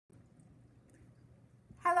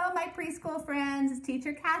my preschool friends. It's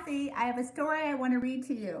Teacher Kathy. I have a story I want to read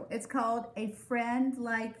to you. It's called A Friend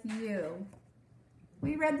Like You.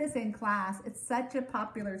 We read this in class. It's such a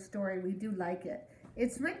popular story. We do like it.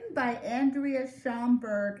 It's written by Andrea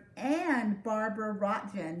Schomburg and Barbara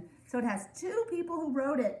Rotjen. So it has two people who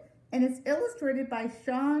wrote it, and it's illustrated by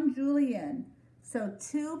Sean Julian. So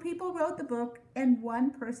two people wrote the book and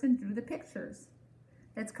one person drew the pictures.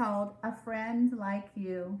 It's called A Friend Like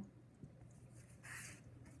You.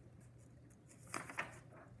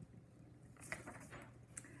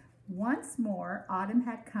 Once more, autumn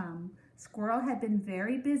had come. Squirrel had been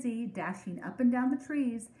very busy dashing up and down the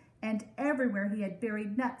trees, and everywhere he had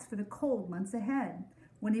buried nuts for the cold months ahead.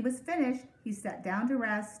 When he was finished, he sat down to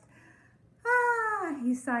rest. Ah,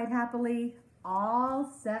 he sighed happily, all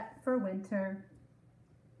set for winter.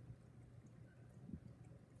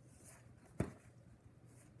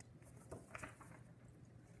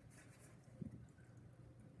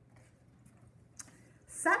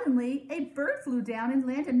 Suddenly, a bird flew down and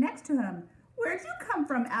landed next to him. "Where'd you come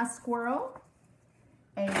from?" asked Squirrel.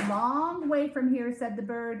 "A long way from here," said the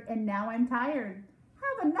bird, "and now I'm tired."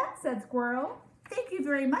 "Have a nut," said Squirrel. "Thank you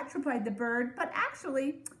very much," replied the bird, "but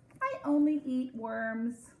actually, I only eat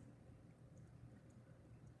worms."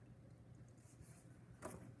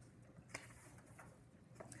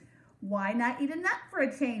 "Why not eat a nut for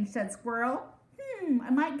a change?" said Squirrel.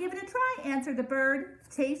 I might give it a try," answered the bird,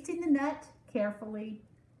 tasting the nut carefully.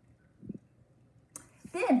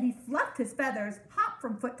 Then he fluffed his feathers, hopped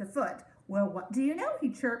from foot to foot. "Well, what do you know?" he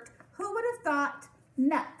chirped. "Who would have thought?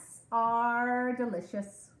 Nuts are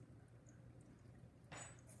delicious."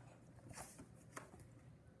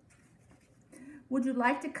 "Would you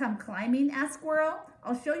like to come climbing?" asked Squirrel.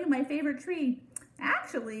 "I'll show you my favorite tree."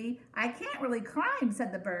 "Actually, I can't really climb,"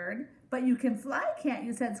 said the bird. "But you can fly, can't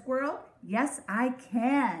you?" said Squirrel. "Yes, I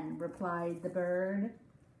can," replied the bird.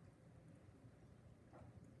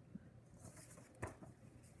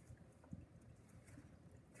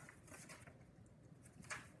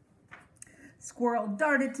 Squirrel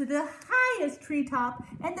darted to the highest treetop,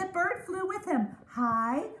 and the bird flew with him.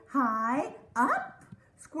 High, high, up!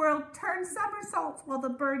 Squirrel turned somersaults while the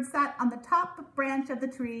bird sat on the top branch of the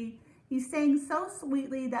tree. He sang so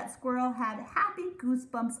sweetly that Squirrel had happy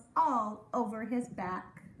goosebumps all over his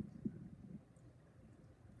back.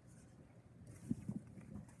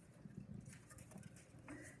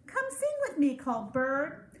 "Come sing with me," called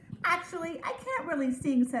Bird. "Actually, I can't really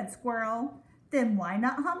sing," said Squirrel. "Then why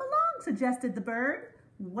not hum along?" suggested the bird.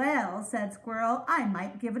 "Well," said Squirrel, "I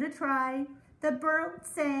might give it a try." The bird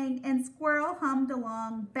sang and Squirrel hummed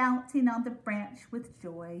along, bouncing on the branch with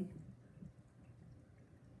joy.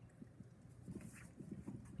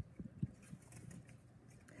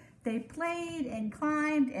 They played and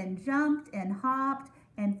climbed and jumped and hopped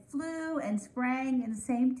and flew and sprang and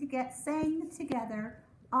sang together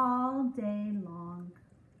all day long.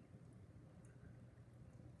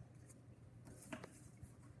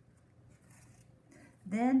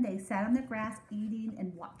 Then they sat on the grass eating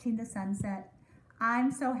and watching the sunset.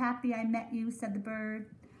 "I'm so happy I met you," said the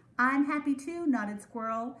bird. "I'm happy too," nodded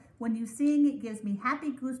Squirrel. "When you sing, it gives me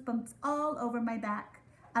happy goosebumps all over my back.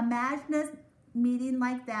 Imagine us meeting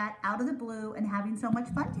like that out of the blue and having so much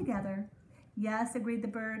fun together." "Yes," agreed the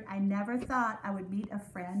bird. "I never thought I would meet a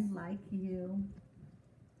friend like you."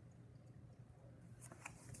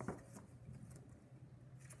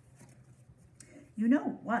 "You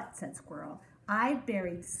know what?" said Squirrel. "I've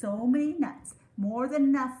buried so many nuts, more than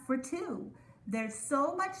enough for two. There's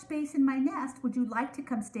so much space in my nest. Would you like to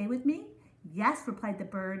come stay with me?" "Yes," replied the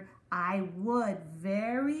bird. "I would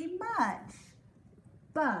very much.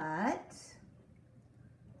 But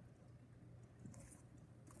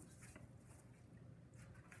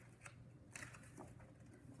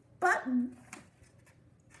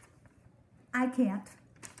I can't."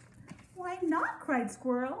 "Why not?" cried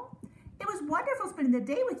Squirrel. "It was wonderful spending the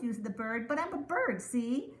day with you," said the bird, "but I'm a bird,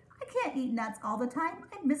 see? I can't eat nuts all the time.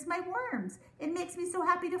 I miss my worms. It makes me so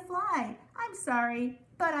happy to fly. I'm sorry,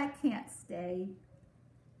 but I can't stay."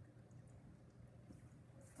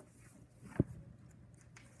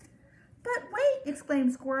 "But wait,"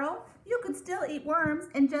 exclaimed Squirrel. "You could still eat worms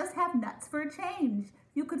and just have nuts for a change.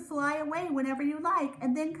 You could fly away whenever you like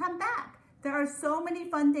and then come back. There are so many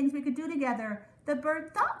fun things we could do together." The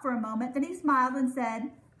bird thought for a moment, then he smiled and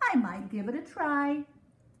said, "I might give it a try."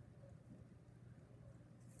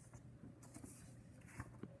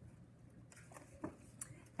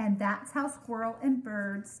 And that's how Squirrel and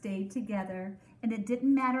Bird stayed together. And it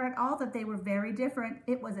didn't matter at all that they were very different.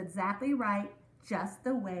 It was exactly right, just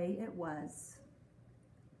the way it was.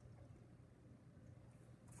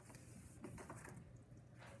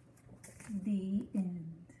 The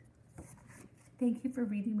end. Thank you for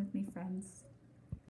reading with me, friends.